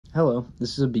Hello,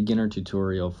 this is a beginner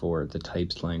tutorial for the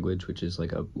Typst language, which is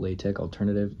like a LaTeX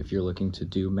alternative if you're looking to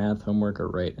do math homework or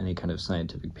write any kind of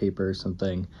scientific paper or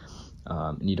something,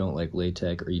 and you don't like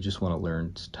LaTeX or you just want to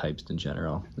learn Typst in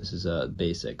general. This is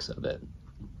basics of it.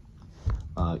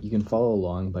 You can follow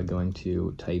along by going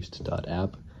to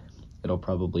typst.app. It'll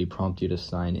probably prompt you to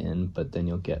sign in, but then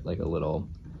you'll get like a little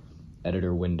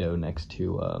editor window next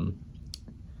to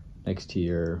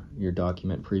your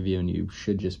document preview, and you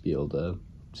should just be able to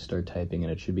start typing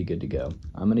and it should be good to go.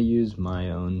 I'm going to use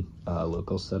my own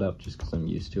local setup just because I'm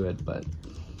used to it, but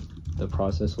the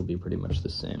process will be pretty much the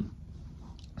same.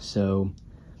 So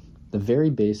the very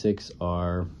basics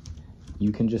are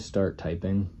you can just start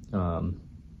typing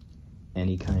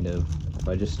any kind of, if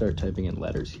I just start typing in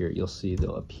letters here, you'll see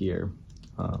they'll appear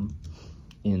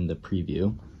in the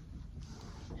preview.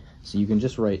 So you can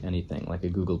just write anything like a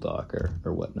Google Doc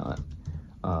or whatnot.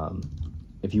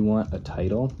 If you want a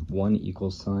title, 1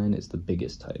 equals sign is the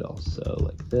biggest title. So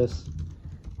like this,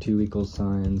 2 equals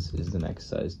signs is the next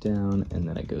size down, and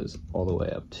then it goes all the way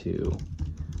up to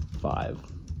 5.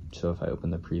 So if I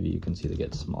open the preview, you can see they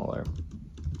get smaller.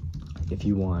 If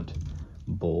you want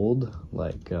bold,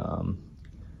 like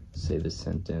say the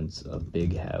sentence, a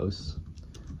big house,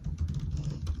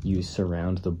 you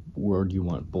surround the word you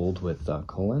want bold with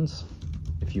colons.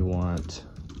 If you want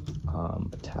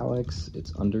italics,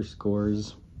 it's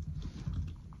underscores.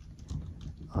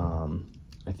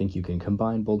 I think you can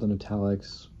combine bold and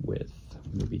italics with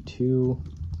maybe 2.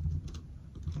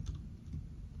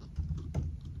 Look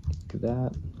at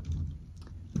that.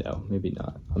 No, maybe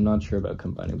not. I'm not sure about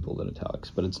combining bold and italics,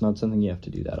 but it's not something you have to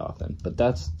do that often. But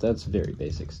that's very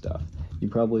basic stuff. You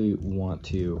probably want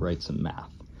to write some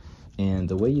math. And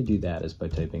the way you do that is by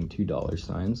typing $2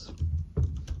 signs.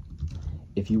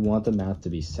 If you want the math to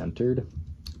be centered,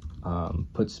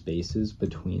 put spaces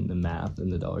between the math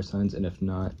and the dollar signs, and if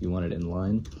not, you want it in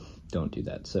line, don't do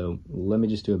that. So let me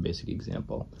just do a basic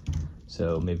example.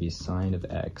 So maybe sine of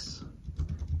x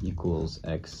equals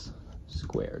x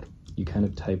squared. You kind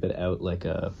of type it out like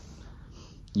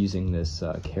using this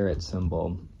caret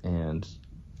symbol, and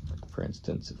for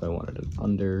instance, if I wanted an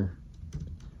under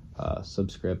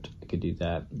subscript, I could do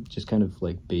that. Just kind of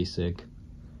like basic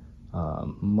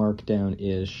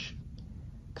markdown-ish,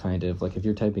 kind of like if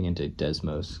you're typing into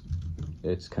Desmos,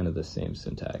 it's kind of the same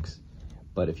syntax.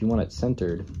 But if you want it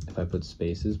centered, if I put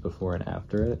spaces before and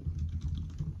after it,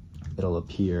 it'll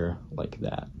appear like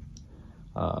that.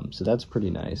 So that's pretty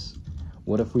nice.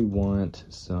 What if we want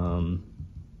some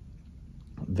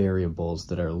variables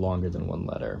that are longer than 1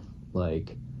 letter,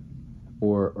 like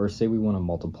or say we want to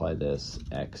multiply this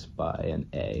x by an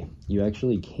a? You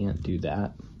actually can't do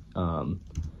that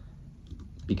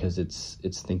because it's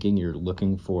thinking you're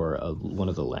looking for one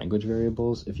of the language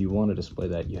variables. If you want to display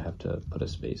that, you have to put a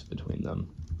space between them.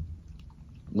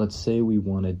 Let's say we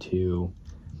wanted to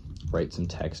write some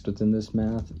text within this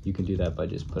math. You can do that by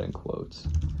just putting quotes.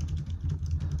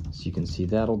 So you can see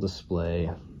that'll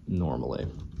display normally.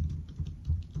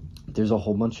 There's a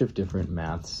whole bunch of different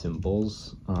math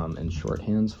symbols and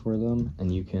shorthands for them,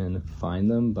 and you can find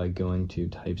them by going to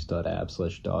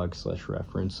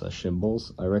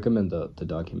typst.app/doc/reference/symbols. I recommend the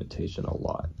documentation a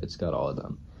lot. It's got all of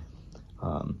them.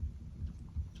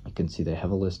 You can see they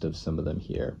have a list of some of them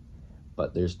here,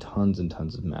 but there's tons and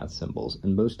tons of math symbols,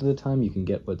 and most of the time you can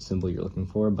get what symbol you're looking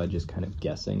for by just kind of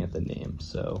guessing at the name.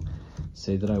 So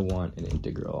say that I want an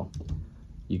integral.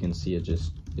 You can see it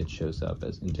shows up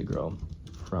as integral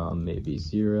from maybe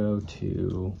 0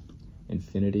 to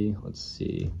infinity. Let's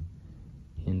see,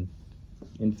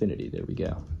 infinity, there we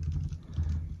go.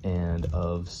 And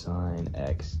of sine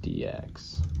x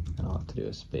dx, and I'll have to do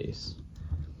a space.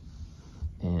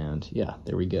 And yeah,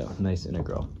 there we go, nice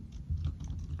integral.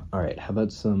 All right, how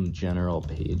about some general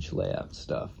page layout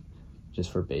stuff,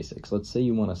 just for basics? Let's say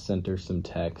you want to center some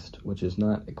text, which is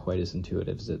not quite as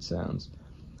intuitive as it sounds.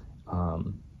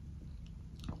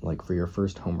 Like for your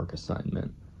first homework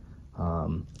assignment,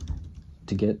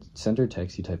 to get center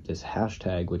text, you type this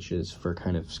hashtag, which is for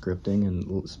kind of scripting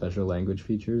and special language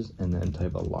features, and then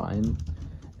type a line,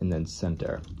 and then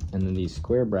center. And then these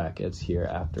square brackets here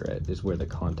after it is where the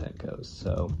content goes.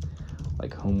 So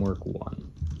like homework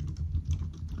 1,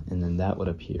 and then that would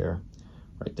appear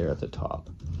right there at the top.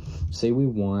 Say we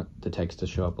want the text to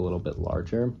show up a little bit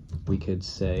larger, we could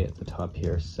say at the top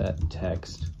here, set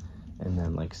text, and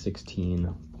then like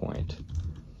 16 point,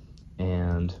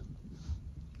 and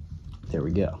there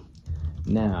we go.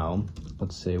 Now,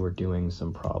 let's say we're doing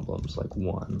some problems like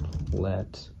 1,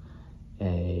 let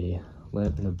an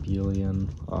abelian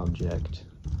object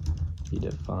be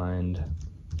defined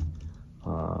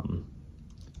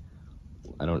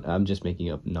I'm just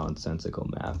making up nonsensical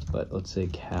math, but let's say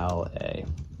cal A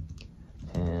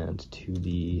and to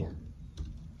the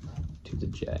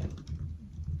J.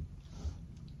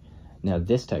 Now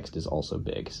this text is also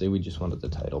big. Say we just wanted the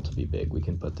title to be big, we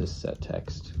can put this set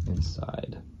text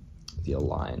inside the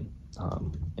align.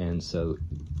 And so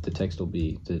the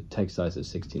text size of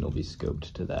 16 will be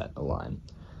scoped to that align.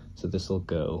 So this will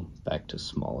go back to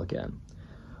small again.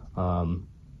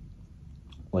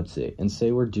 Let's see, and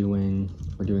say we're doing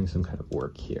some kind of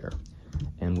work here,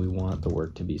 and we want the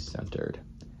work to be centered,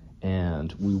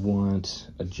 and we want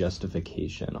a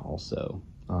justification also.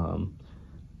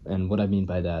 And what I mean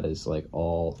by that is like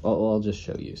I'll just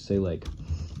show you. Say like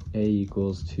a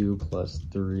equals 2 plus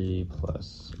 3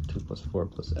 plus 2 plus 4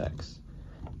 plus x,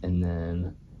 and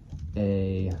then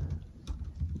a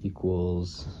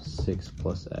equals 6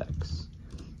 plus x,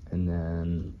 and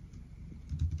then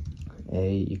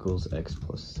a equals x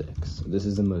plus 6. This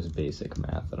is the most basic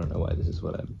math. I don't know why this is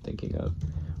what I'm thinking of.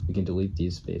 We can delete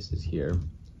these spaces here.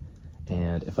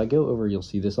 And if I go over, you'll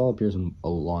see this all appears in a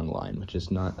long line, which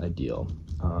is not ideal.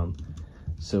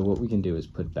 So what we can do is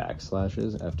put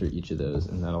backslashes after each of those,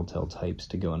 and that'll tell types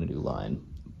to go on a new line.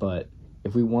 But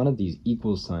if we wanted these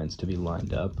equal signs to be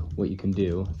lined up, what you can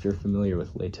do, if you're familiar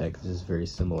with LaTeX, this is very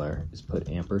similar, is put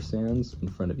ampersands in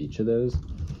front of each of those,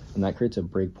 and that creates a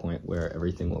breakpoint where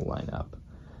everything will line up.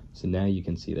 So now you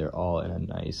can see they're all in a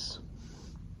nice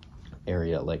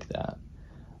area like that.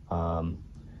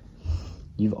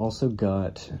 You've also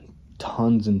got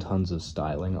tons and tons of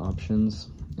styling options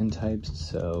in Typst,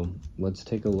 so let's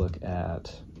take a look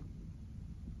at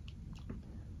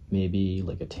maybe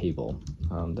like a table.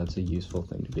 That's a useful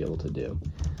thing to be able to do.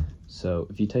 So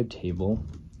if you type table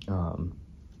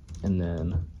and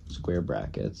then square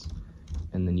brackets,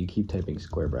 and then you keep typing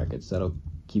square brackets, that'll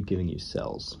keep giving you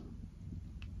cells.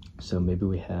 So maybe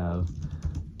we have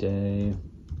day,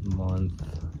 month,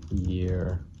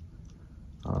 year,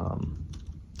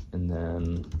 and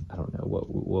then I don't know,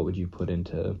 what would you put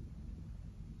into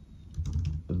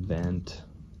event?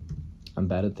 I'm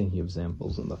bad at thinking of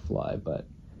examples on the fly, but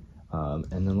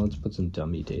and then let's put some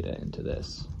dummy data into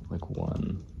this, like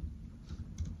 1,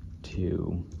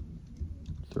 2,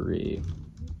 3.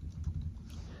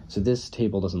 So this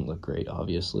table doesn't look great,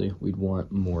 obviously. We'd want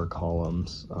more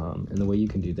columns, and the way you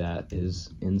can do that is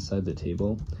inside the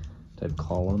table, type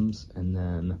columns, and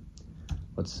then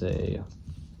let's say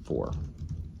 4.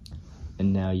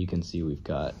 And now you can see we've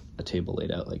got a table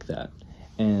laid out like that.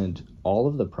 And all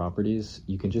of the properties,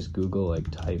 you can just Google like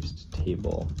Typst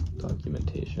table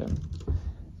documentation,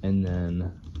 and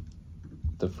then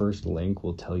the first link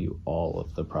will tell you all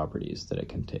of the properties that it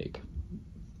can take.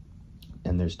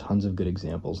 And there's tons of good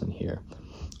examples in here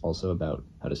also about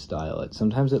how to style it.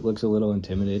 Sometimes it looks a little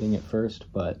intimidating at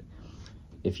first, but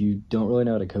if you don't really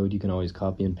know how to code, you can always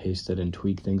copy and paste it and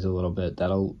tweak things a little bit.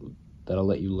 That'll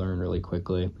let you learn really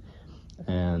quickly.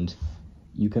 And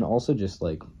you can also just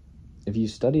like, if you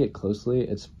study it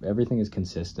closely, everything is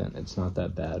consistent. It's not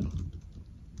that bad.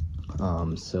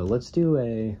 So let's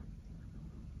do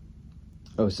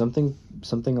something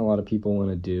a lot of people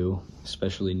want to do,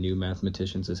 especially new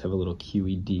mathematicians, is have a little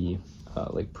QED,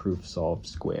 like proof solved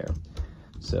square.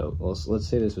 So let's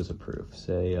say this was a proof.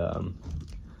 Say,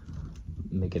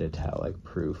 make it italic,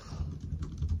 proof.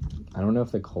 I don't know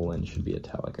if the colon should be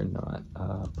italic or not.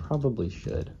 Probably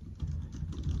should.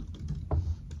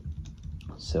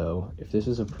 So if this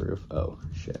is a proof, oh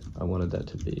shit, I wanted that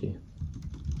to be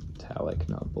italic,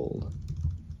 not bold.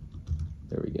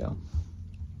 There we go.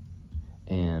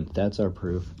 And that's our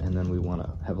proof, and then we want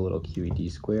to have a little QED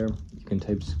square. You can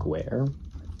type square,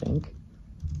 I think,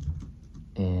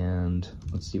 and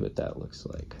let's see what that looks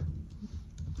like.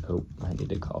 Oh, I need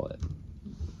to call it.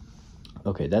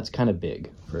 Okay, that's kind of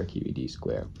big for a QED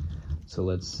square. So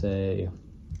let's say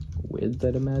width,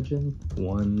 I'd imagine,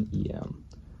 1 EM.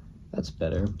 That's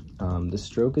better. The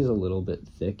stroke is a little bit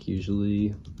thick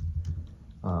usually.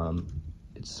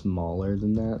 It's smaller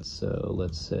than that, so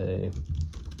let's say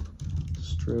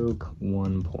stroke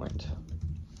 1 point.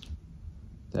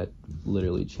 That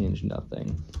literally changed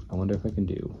nothing. I wonder if I can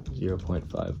do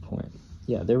 0.5 point.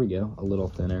 Yeah, there we go, a little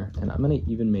thinner. And I'm gonna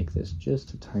even make this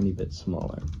just a tiny bit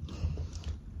smaller.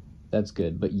 That's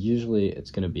good, but usually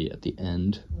it's gonna be at the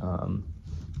end.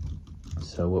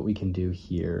 So what we can do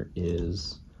here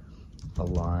is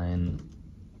align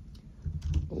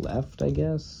left, I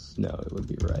guess? No, it would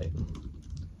be right.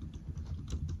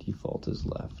 Default is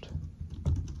left.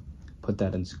 Put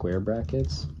that in square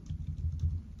brackets,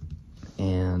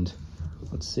 and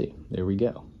let's see, there we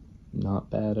go. Not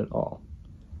bad at all.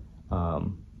 I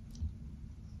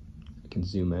can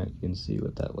zoom it, you can see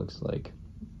what that looks like.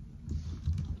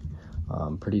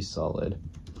 pretty solid.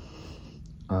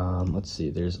 Let's see,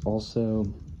 there's a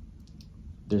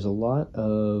lot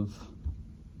of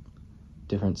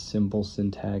different symbol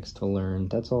syntax to learn.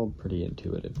 That's all pretty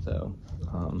intuitive though.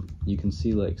 You can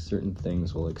see like certain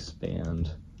things will expand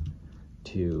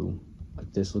to,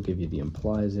 like this will give you the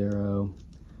implies arrow,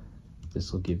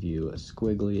 this will give you a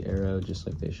squiggly arrow just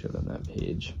like they showed on that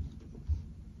page.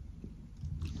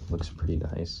 Looks pretty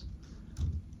nice.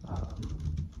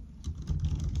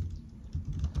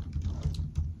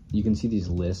 You can see these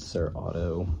lists are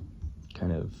auto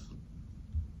kind of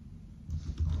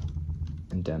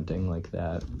indenting like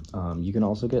that. You can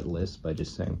also get lists by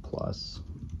just saying plus,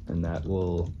 and that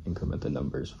will increment the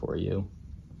numbers for you,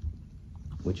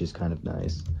 which is kind of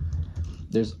nice.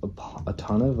 There's a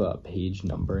ton of page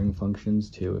numbering functions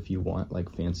too if you want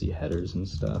like fancy headers and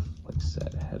stuff, like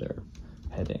set header,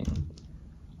 heading.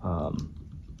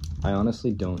 I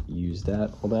honestly don't use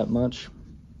that all that much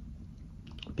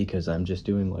because I'm just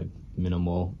doing like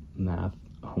minimal math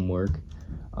homework,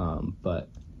 but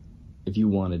if you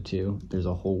wanted to, there's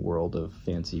a whole world of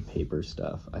fancy paper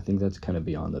stuff. I think that's kind of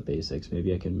beyond the basics.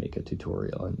 Maybe I can make a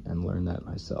tutorial and learn that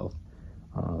myself.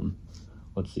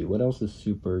 Let's see, what else is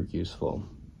super useful?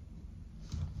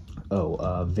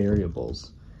 Oh,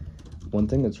 variables. One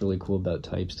thing that's really cool about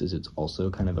Typst is it's also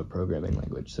kind of a programming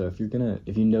language. So if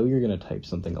you know you're gonna type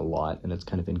something a lot and it's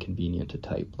kind of inconvenient to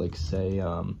type, like say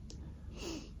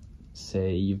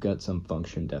you've got some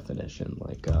function definition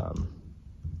like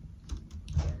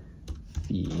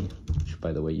fee, which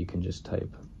by the way you can just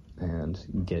type and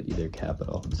get either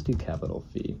capital. Let's do capital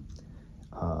fee.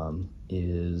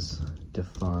 Is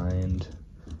defined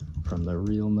from the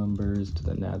real numbers to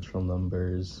the natural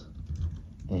numbers,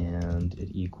 and it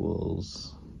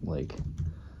equals like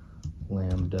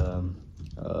lambda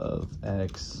of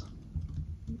x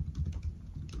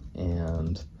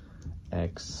and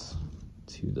x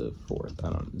to the fourth.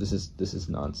 This is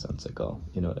nonsensical,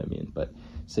 you know what I mean? But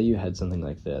say you had something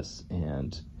like this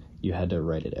and you had to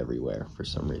write it everywhere for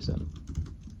some reason,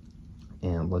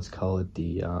 and let's call it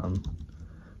the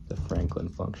Franklin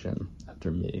function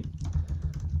after me,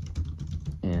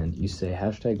 and you say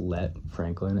hashtag let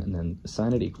Franklin and then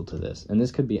assign it equal to this, and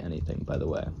this could be anything, by the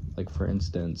way. Like for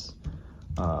instance,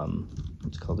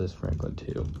 let's call this Franklin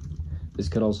 2. This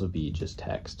could also be just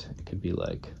text. It could be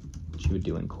like what you would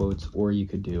do in quotes, or you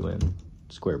could do in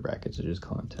square brackets, which is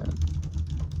content.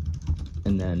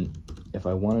 And then if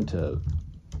I wanted to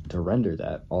render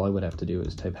that, all I would have to do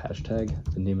is type hashtag,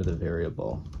 the name of the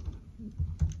variable,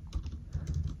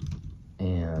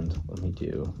 and let me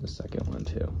do the second one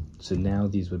too. So now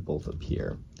these would both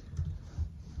appear,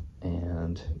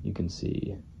 and you can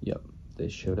see, yep, they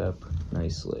showed up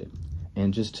nicely.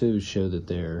 And just to show that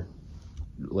they're,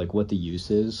 like what the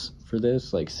use is for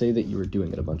this, like say that you were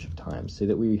doing it a bunch of times, say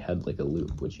that we had like a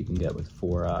loop, which you can get with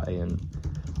for I and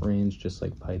range, just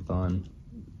like Python,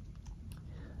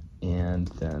 and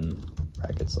then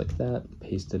brackets like that,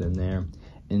 paste it in there.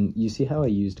 And you see how I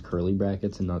used curly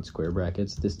brackets and not square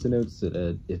brackets? This denotes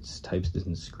that its Typst is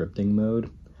in scripting mode,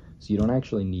 so you don't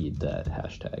actually need that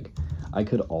hashtag. I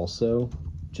could also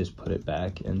just put it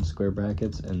back in square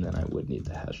brackets, and then I would need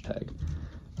the hashtag.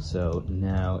 So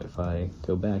now if I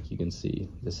go back, you can see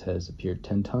this has appeared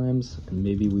 10 times, and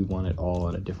maybe we want it all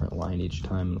on a different line each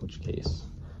time, in which case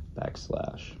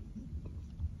backslash.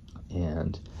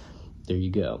 And there you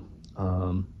go.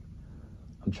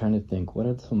 I'm trying to think, what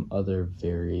are some other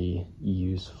very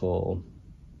useful,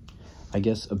 I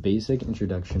guess a basic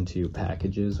introduction to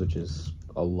packages, which is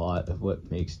a lot of what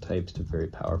makes Typst a very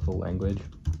powerful language.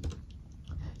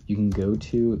 You can go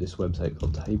to this website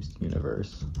called Typst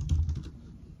Universe,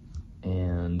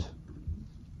 and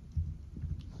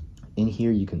in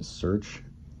here you can search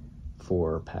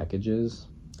for packages.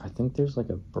 I think there's like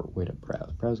a way to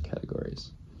browse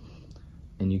categories,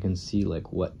 and you can see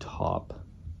like what top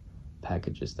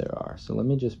packages there are. So let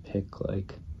me just pick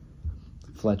like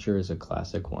Fletcher is a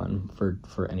classic one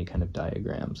for any kind of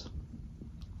diagrams.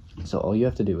 So all you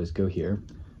have to do is go here,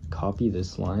 copy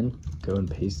this line, go and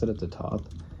paste it at the top,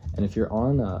 and if you're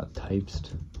on a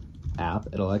Typst app,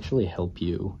 it'll actually help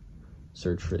you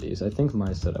search for these. I think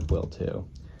my setup will too.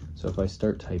 So if I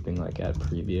start typing like add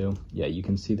preview, yeah, you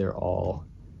can see they're all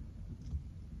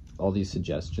these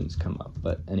suggestions come up.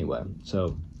 But anyway,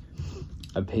 so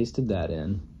I pasted that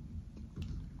in,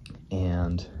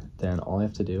 and then all I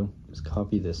have to do is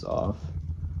copy this off,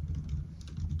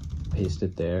 paste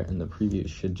it there, and the preview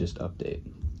should just update.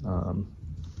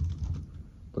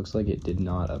 Looks like it did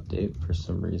not update for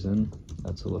some reason.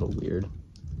 That's a little weird.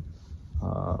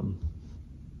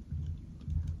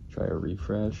 Try a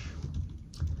refresh.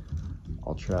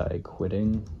 I'll try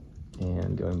quitting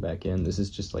And going back in, this is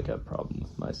just like a problem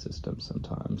with my system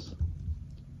sometimes.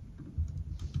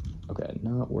 Okay,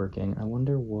 not working. I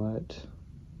wonder what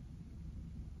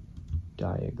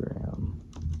diagram.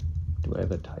 Do I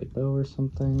have a typo or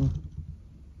something?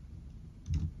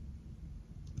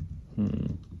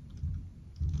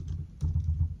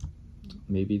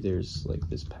 Maybe there's like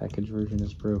this package version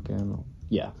is broken.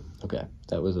 Yeah, okay.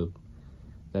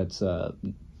 That's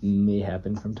may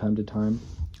happen from time to time,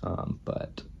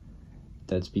 but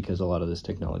that's because a lot of this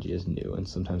technology is new and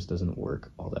sometimes doesn't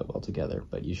work all that well together,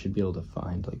 but you should be able to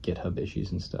find like GitHub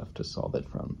issues and stuff to solve it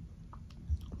from.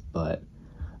 But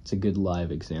it's a good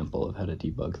live example of how to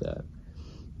debug that.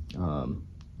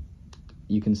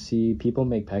 You can see people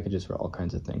make packages for all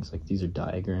kinds of things. Like these are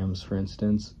diagrams, for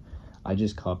instance. I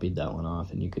just copied that one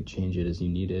off and you could change it as you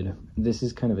needed. This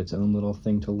is kind of its own little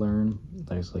thing to learn.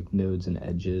 There's like nodes and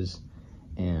edges,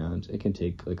 and it can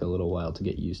take like a little while to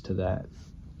get used to that.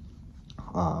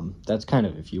 That's kind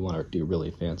of if you want to do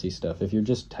really fancy stuff. If you're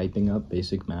just typing up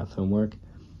basic math homework,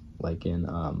 like in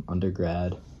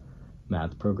undergrad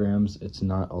math programs, it's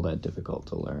not all that difficult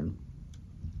to learn.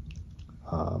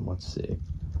 Let's see.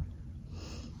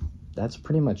 That's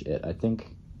pretty much it. I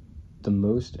think the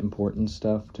most important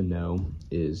stuff to know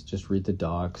is just read the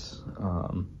docs.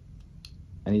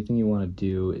 Anything you want to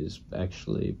do is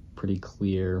actually pretty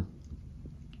clear.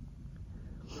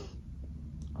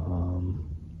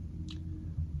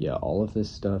 Yeah, all of this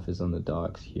stuff is on the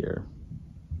docs here.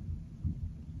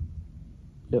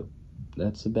 Yep,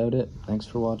 that's about it. Thanks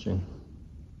for watching.